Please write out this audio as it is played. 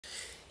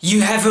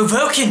You have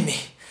awoken me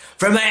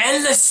from my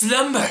endless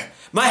slumber,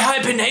 my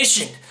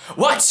hibernation.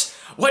 What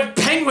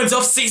Penguins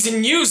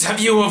off-season news have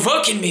you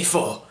awoken me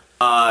for?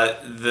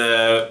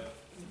 The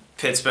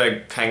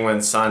Pittsburgh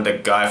Penguins signed a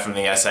guy from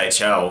the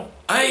SHL.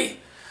 I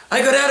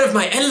got out of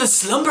my endless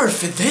slumber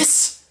for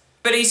this?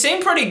 But he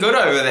seemed pretty good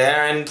over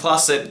there, and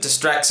plus it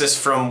distracts us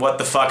from what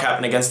the fuck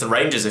happened against the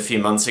Rangers a few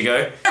months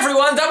ago.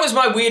 Everyone, that was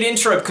my weird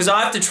intro because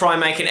I have to try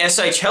and make an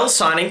SHL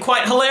signing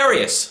quite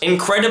hilarious.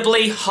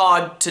 Incredibly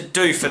hard to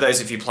do for those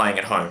of you playing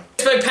at home.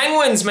 Pittsburgh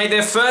Penguins made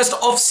their first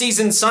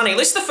off-season signing, at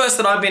least the first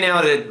that I've been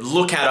able to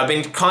look at. I've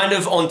been kind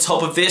of on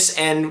top of this,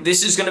 and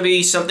this is going to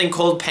be something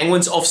called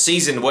Penguins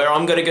off-season, where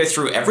I'm going to go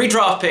through every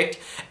draft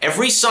pick,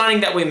 every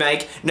signing that we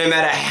make, no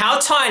matter how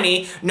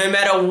tiny, no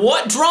matter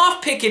what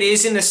draft pick it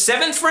is in the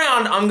 7th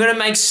round, I'm going to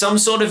make some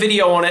sort of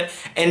video on it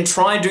and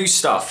try and do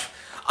stuff.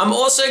 I'm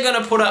also going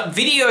to put up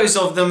videos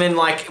of them in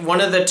like one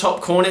of the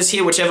top corners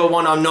here, whichever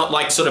one I'm not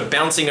like sort of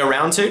bouncing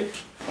around to.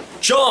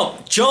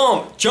 Jump,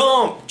 jump,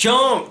 jump,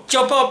 jump,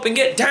 jump up and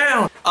get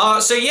down.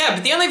 So yeah,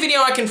 but the only video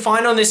I can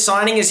find on this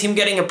signing is him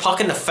getting a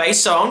puck in the face,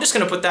 so I'm just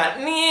going to put that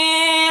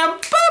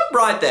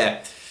right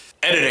there.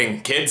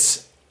 Editing,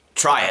 kids.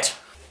 Try it.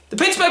 The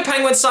Pittsburgh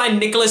Penguins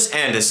signed Niclas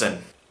Andersen.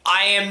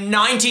 I am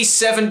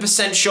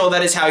 97% sure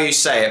that is how you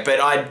say it, but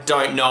I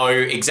don't know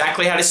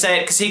exactly how to say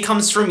it because he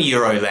comes from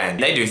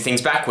Euroland. They do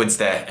things backwards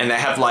there, and they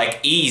have like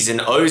E's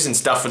and O's and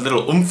stuff with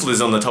little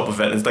oomphlers on the top of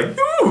it, and it's like,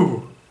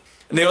 ooh.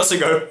 And they also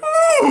go,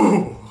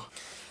 ooh.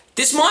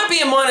 This might be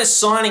a minor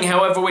signing,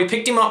 however, we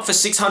picked him up for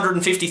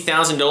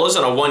 $650,000 on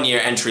a 1-year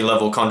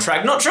entry-level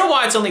contract. Not sure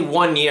why it's only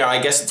 1 year, I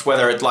guess it's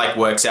whether it like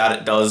works out,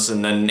 it does,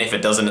 and then if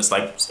it doesn't, it's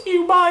like, see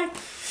you, bye.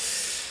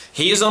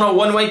 He is on a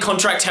one-way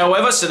contract,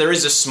 however, so there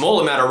is a small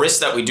amount of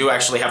risk that we do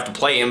actually have to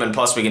play him, and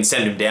plus we can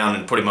send him down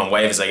and put him on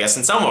waivers, I guess,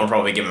 and someone will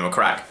probably give him a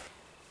crack.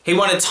 He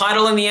won a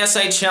title in the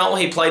SHL.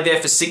 He played there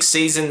for 6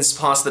 seasons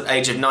past the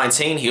age of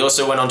 19. He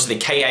also went on to the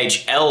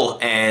KHL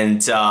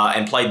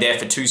and played there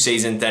for 2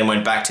 seasons, then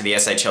went back to the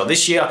SHL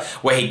this year,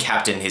 where he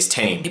captained his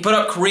team. He put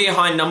up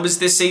career-high numbers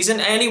this season,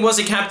 and he was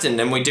a captain,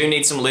 and we do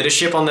need some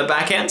leadership on the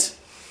back end.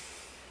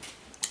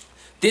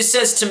 This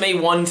says to me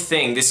one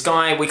thing. This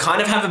guy, we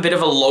kind of have a bit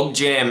of a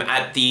logjam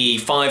at the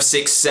 5,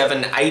 6,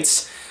 7,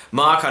 8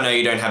 mark. I know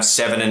you don't have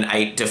 7 and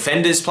 8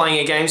 defenders playing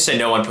a game, so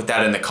no one put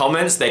that in the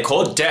comments. They're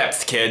called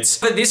depth, kids.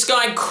 But this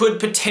guy could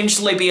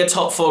potentially be a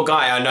top 4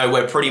 guy. I know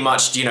we're pretty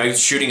much, you know,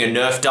 shooting a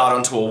Nerf dart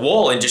onto a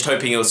wall and just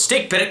hoping it'll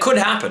stick, but it could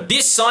happen.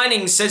 This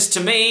signing says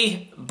to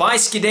me, buy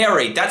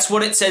Scuderi. That's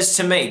what it says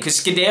to me, because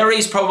Scuderi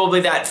is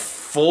probably that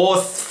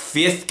 4th,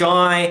 5th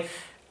guy.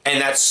 And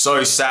that's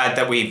so sad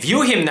that we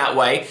view him that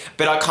way,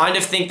 but I kind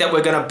of think that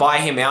we're going to buy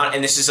him out,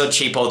 and this is a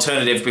cheap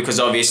alternative because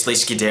obviously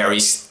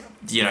Scuderi's,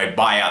 you know,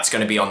 buyout's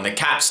going to be on the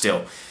cap still.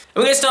 And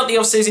we're going to start the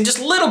off-season just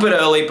a little bit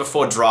early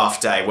before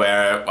draft day,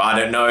 where I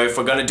don't know if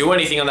we're going to do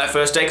anything on that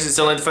first day because it's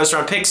only the first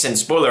round picks, and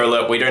spoiler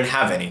alert, we don't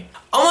have any.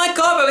 Oh my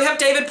god, but we have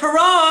David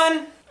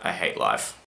Perron! I hate life.